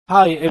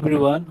Hi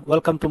everyone,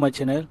 welcome to my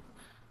channel.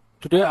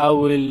 Today I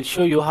will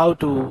show you how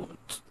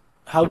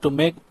to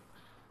make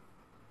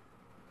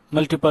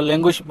multiple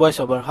language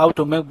voiceover. How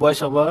to make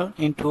voiceover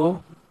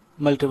into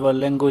multiple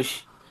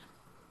language.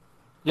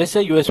 Let's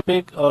say you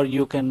speak or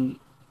you can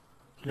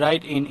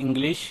write in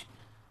English,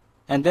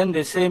 and then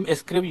the same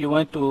script you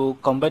want to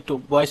convert to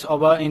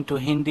voiceover into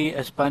Hindi,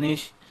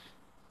 Spanish,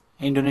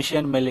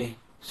 Indonesian, Malay.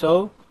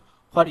 So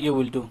what you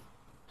will do?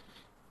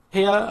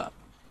 Here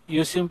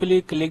you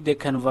simply click the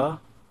Canva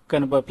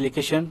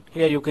application.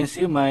 Here you can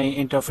see my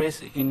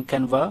interface in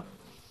Canva.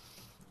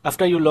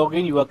 After you log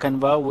in your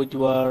Canva with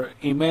your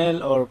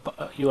email or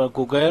your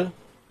Google,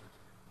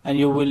 and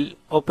you will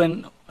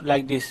open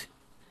like this,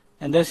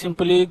 and then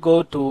simply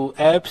go to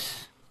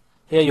apps.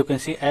 Here you can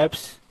see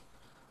apps.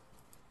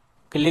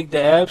 Click the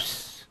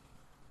apps,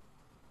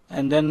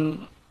 and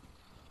then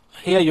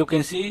here you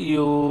can see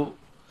you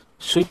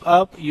swipe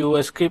up,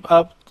 you skip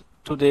up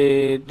to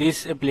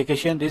this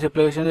application. This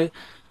application is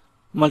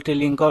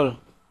multilingual.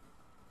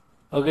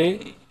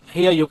 Okay,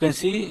 here you can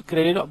see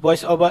create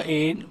voiceover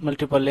in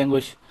multiple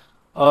language,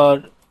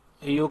 or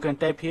you can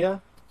type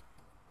here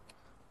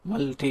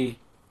multi.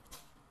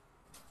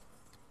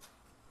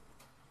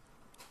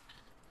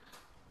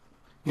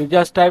 You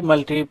just type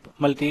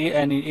multi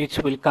and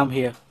it will come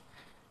here.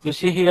 You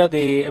see here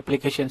the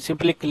application.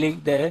 Simply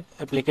click the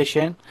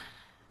application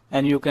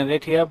and you can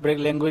write here break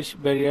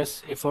language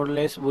barriers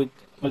effortless with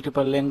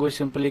multiple language.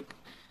 Simply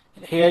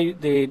here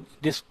the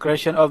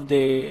description of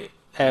the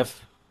app.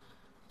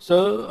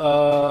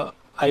 So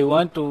I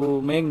want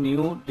to make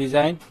new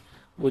design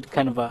with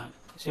Canva.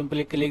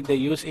 Simply click the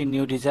use in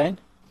new design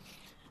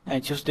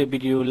and choose the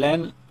video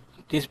length.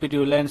 This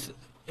video length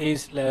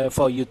is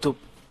for YouTube.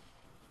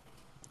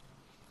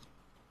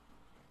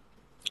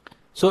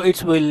 So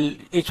it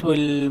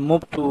will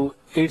move to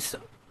its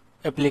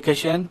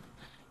application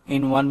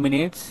in 1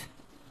 minute,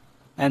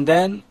 and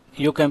then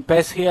you can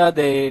paste here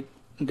the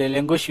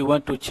language you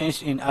want to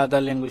change in other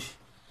language.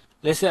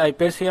 Let's say I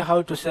paste here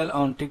how to sell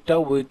on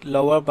TikTok with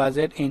lower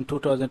budget in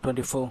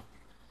 2024.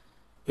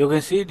 You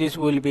can see this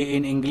will be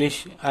in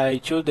English. I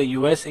choose the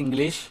US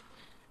English,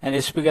 and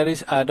the speaker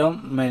is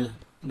Adam Mel.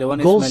 The one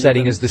Goal is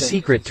setting is the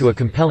secret to a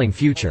compelling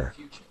future.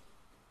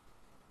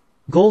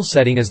 Goal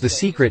setting is the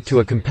secret to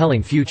a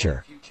compelling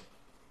future.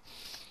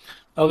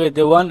 Okay,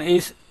 the one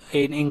is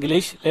in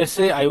English. Let's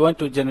say I want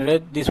to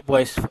generate this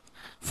voice.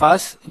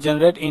 First,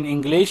 generate in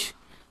English,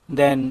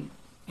 then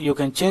you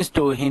can change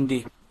to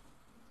Hindi.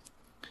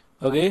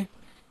 Okay,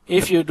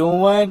 if you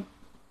don't want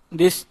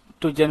this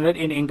to generate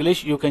in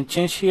English, you can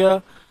change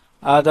here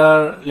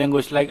other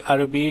language like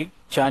Arabic,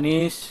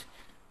 Chinese,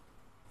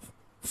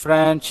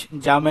 French,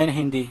 German,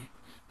 Hindi.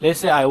 Let's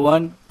say I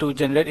want to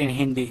generate in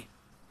Hindi.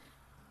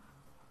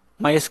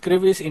 My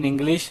script is in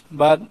English,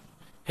 but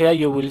here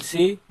you will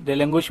see the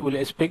language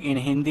will speak in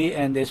Hindi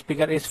and the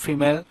speaker is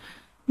female.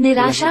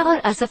 निराशा और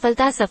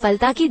असफलता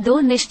सफलता की दो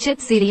निश्चित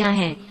सीढ़ियां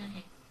हैं.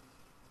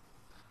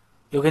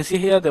 You can see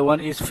here the one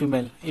is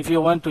female. If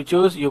you want to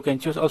choose, you can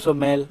choose also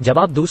male. जब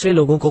आप दूसरे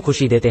लोगों को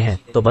खुशी देते हैं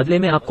तो बदले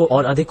में आपको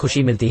और अधिक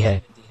खुशी मिलती है.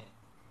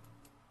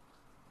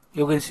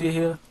 You can see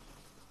here.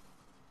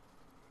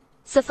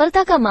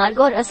 सफलता का मार्ग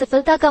और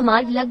असफलता का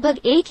मार्ग लगभग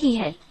एक ही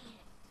है.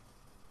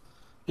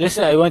 Let's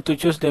say I want to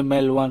choose the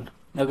male one.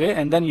 Okay,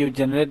 and then you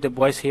generate the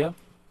voice here.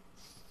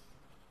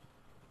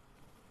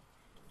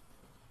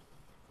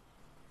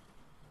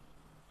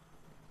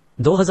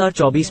 दो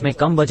 2024 में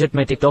कम बजट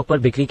में टिकटॉक पर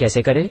बिक्री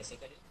कैसे करें?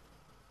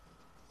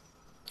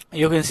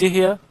 You can see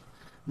here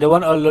the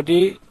one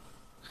already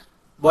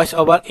voice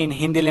over in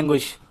Hindi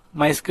language.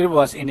 My script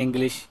was in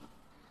English,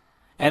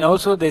 and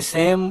also the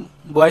same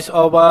voice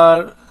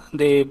over.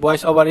 The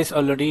voice over is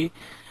already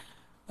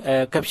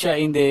captured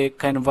in the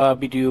Canva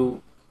video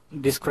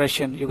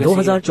description. You can see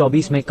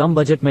 2024 में कम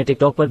budget में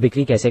TikTok पर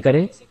बिक्री कैसे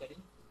करें?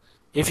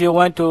 If you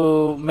want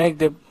to make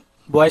the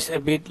voice a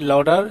bit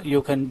louder,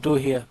 you can do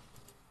here.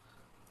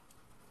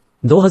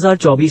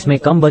 2024 में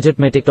कम budget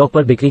में TikTok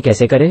पर बिक्री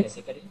कैसे करें?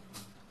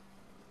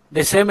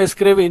 The same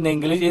script in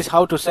English is how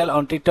to sell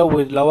on TikTok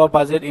with lower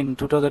budget in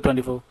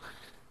 2024.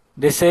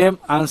 The same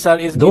answer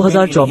is given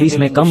in 2024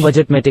 में Hindi कम language.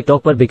 Budget में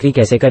TikTok पर बिक्री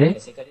कैसे करें?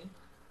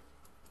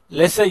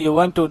 Let's say you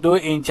want to do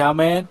in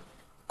German,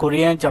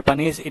 Korean,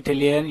 Japanese,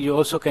 Italian. You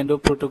also can do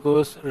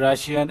Portuguese,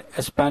 Russian,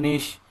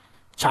 Spanish,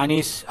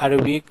 Chinese,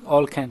 Arabic,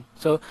 all can.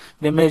 So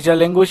the major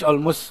language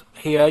almost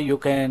here you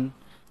can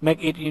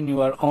make it in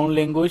your own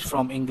language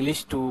from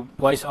English to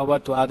voice over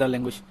to other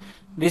language.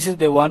 This is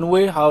the one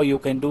way how you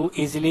can do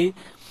easily.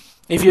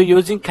 If you're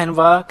using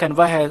Canva,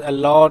 Canva has a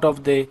lot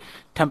of the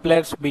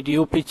templates,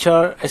 video,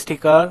 picture,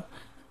 sticker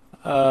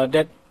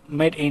that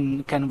made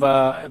in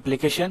Canva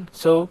application.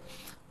 So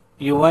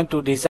you want to design